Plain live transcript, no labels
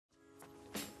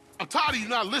tired of you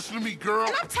not listening to me, girl.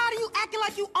 And I'm tired of you acting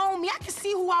like you own me. I can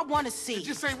see who I want to see. It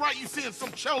just ain't right you seeing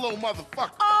some cello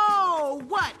motherfucker. Oh,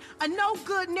 what? A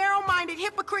no-good, narrow-minded,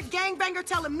 hypocrite gangbanger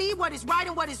telling me what is right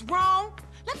and what is wrong?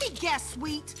 Let me guess,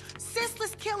 sweet.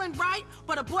 Senseless killing right,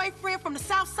 but a boyfriend from the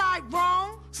South Side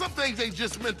wrong? Some things ain't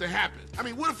just meant to happen. I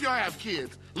mean, what if y'all have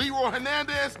kids? Leroy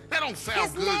Hernandez? That don't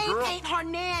sound good, girl. His name ain't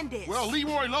Hernandez. Well,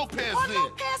 Leroy Lopez or then.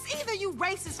 Lopez either, you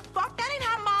racist fuck. That ain't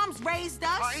how moms raised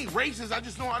us. I ain't racist. I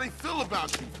just know how they feel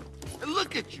about you. And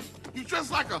look at you. You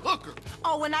dress like a hooker.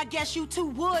 Oh, and I guess you two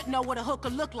would know what a hooker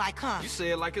look like, huh? You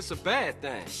say it like it's a bad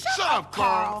thing. Shut up,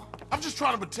 Carl. I'm just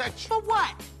trying to protect you. For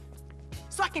what?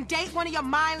 So I can date one of your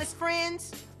mindless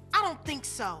friends? I don't think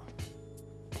so.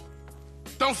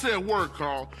 Don't say a word,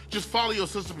 Carl. Just follow your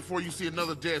sister before you see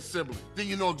another dead sibling. Then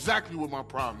you know exactly what my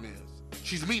problem is.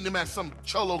 She's meeting him at some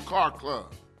cholo car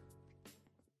club.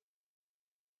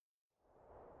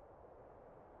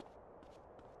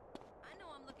 I know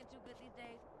I'm looking too good these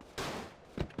days.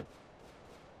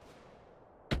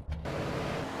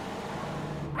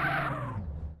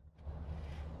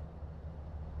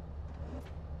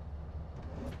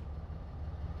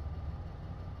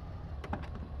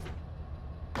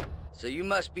 So you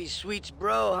must be Sweet's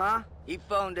bro, huh? He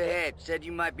phoned ahead, said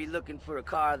you might be looking for a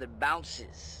car that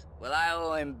bounces. Well, I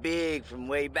owe him big from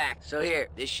way back, so here,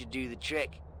 this should do the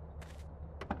trick.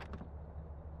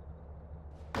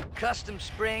 Custom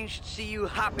Springs should see you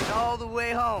hopping all the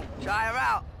way home. Try her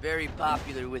out. Very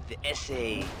popular with the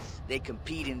essays. They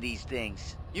compete in these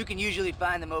things. You can usually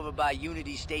find them over by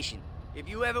Unity Station. If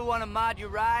you ever want to mod your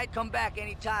ride, come back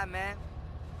anytime, man.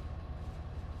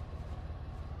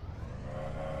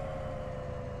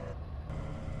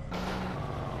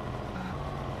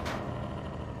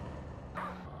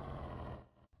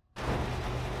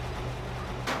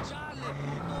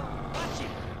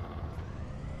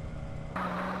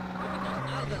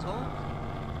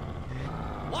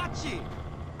 Watch it!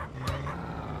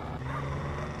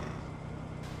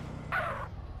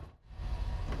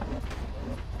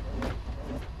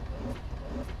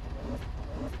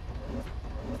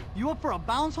 You up for a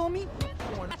bounce, homie?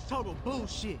 Oh, that's total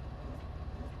bullshit.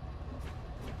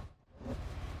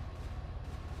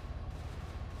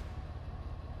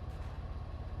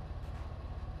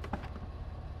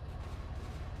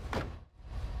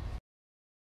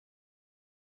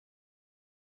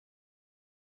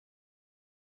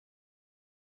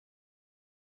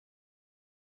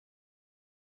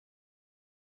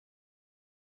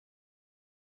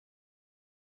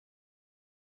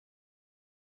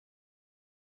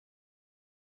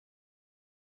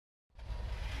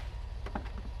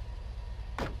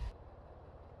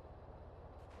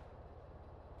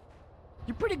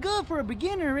 You're pretty good for a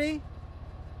beginner, eh?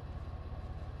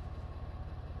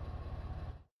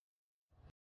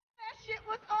 That shit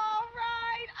was all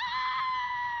right.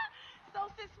 Ah! So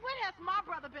since when has my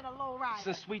brother been a low rider?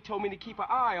 Since Sweet told me to keep an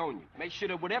eye on you. Make sure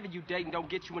that whatever you dating don't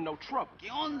get you in no trouble. ¿Qué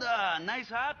onda? Nice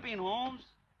hopping, Holmes.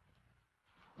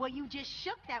 Well, you just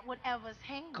shook that whatever's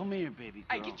hand. Come here, baby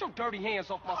girl. Hey, get your dirty hands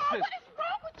off my Oh, sister. what is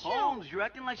wrong with you? Holmes, you're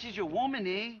acting like she's your woman,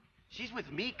 eh? She's with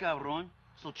me, cabron.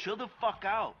 So chill the fuck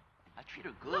out. I treat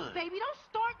her good. Look, baby, don't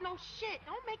start no shit.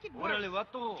 Don't make it worse. Órale,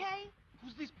 vato. Okay?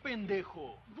 Who's this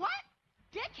pendejo? What?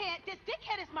 Dickhead? This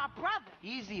dickhead is my brother.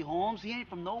 Easy, Holmes. He ain't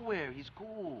from nowhere. He's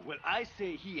cool. Well, I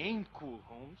say he ain't cool,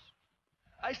 Holmes.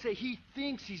 I say he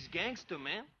thinks he's gangster,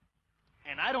 man.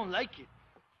 And I don't like it.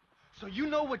 So you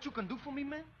know what you can do for me,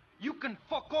 man? You can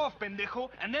fuck off, pendejo,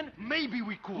 and then maybe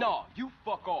we cool. No, you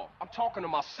fuck off. I'm talking to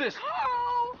my sister.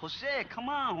 Oh! Jose, come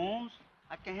on, Holmes.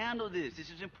 I can handle this.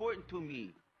 This is important to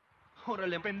me.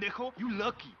 Órale, pendejo, you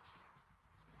lucky.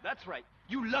 That's right.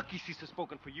 You lucky Cesar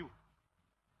spoken for you.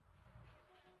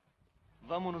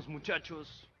 Vámonos, muchachos.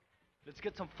 Let's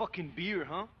get some fucking beer,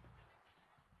 huh?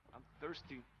 I'm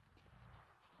thirsty.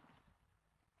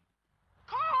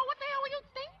 Carl, what the hell were you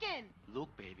thinking?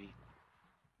 Look, baby.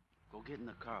 Go get in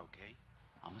the car, okay?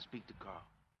 I'm gonna speak to Carl.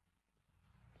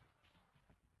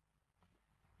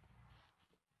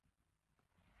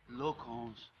 Look,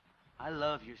 Holmes. I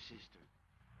love your sister.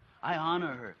 I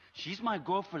honor her. She's my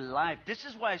girl for life. This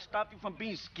is why I stopped you from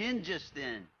being skinned just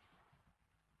then.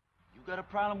 You got a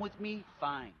problem with me?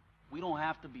 Fine. We don't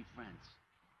have to be friends.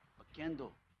 But Kendo,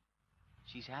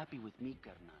 she's happy with me,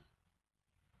 carnal.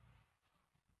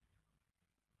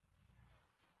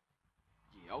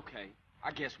 Yeah, okay.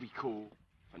 I guess we cool.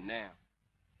 For now.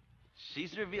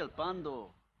 Cesar Vialpando.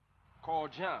 Carl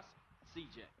Johnson.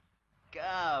 CJ.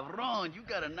 Cabron, you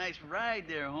got a nice ride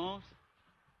there, Holmes.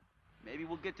 Maybe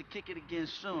we'll get to kick it again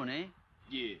soon, eh?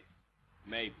 Yeah,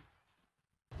 maybe.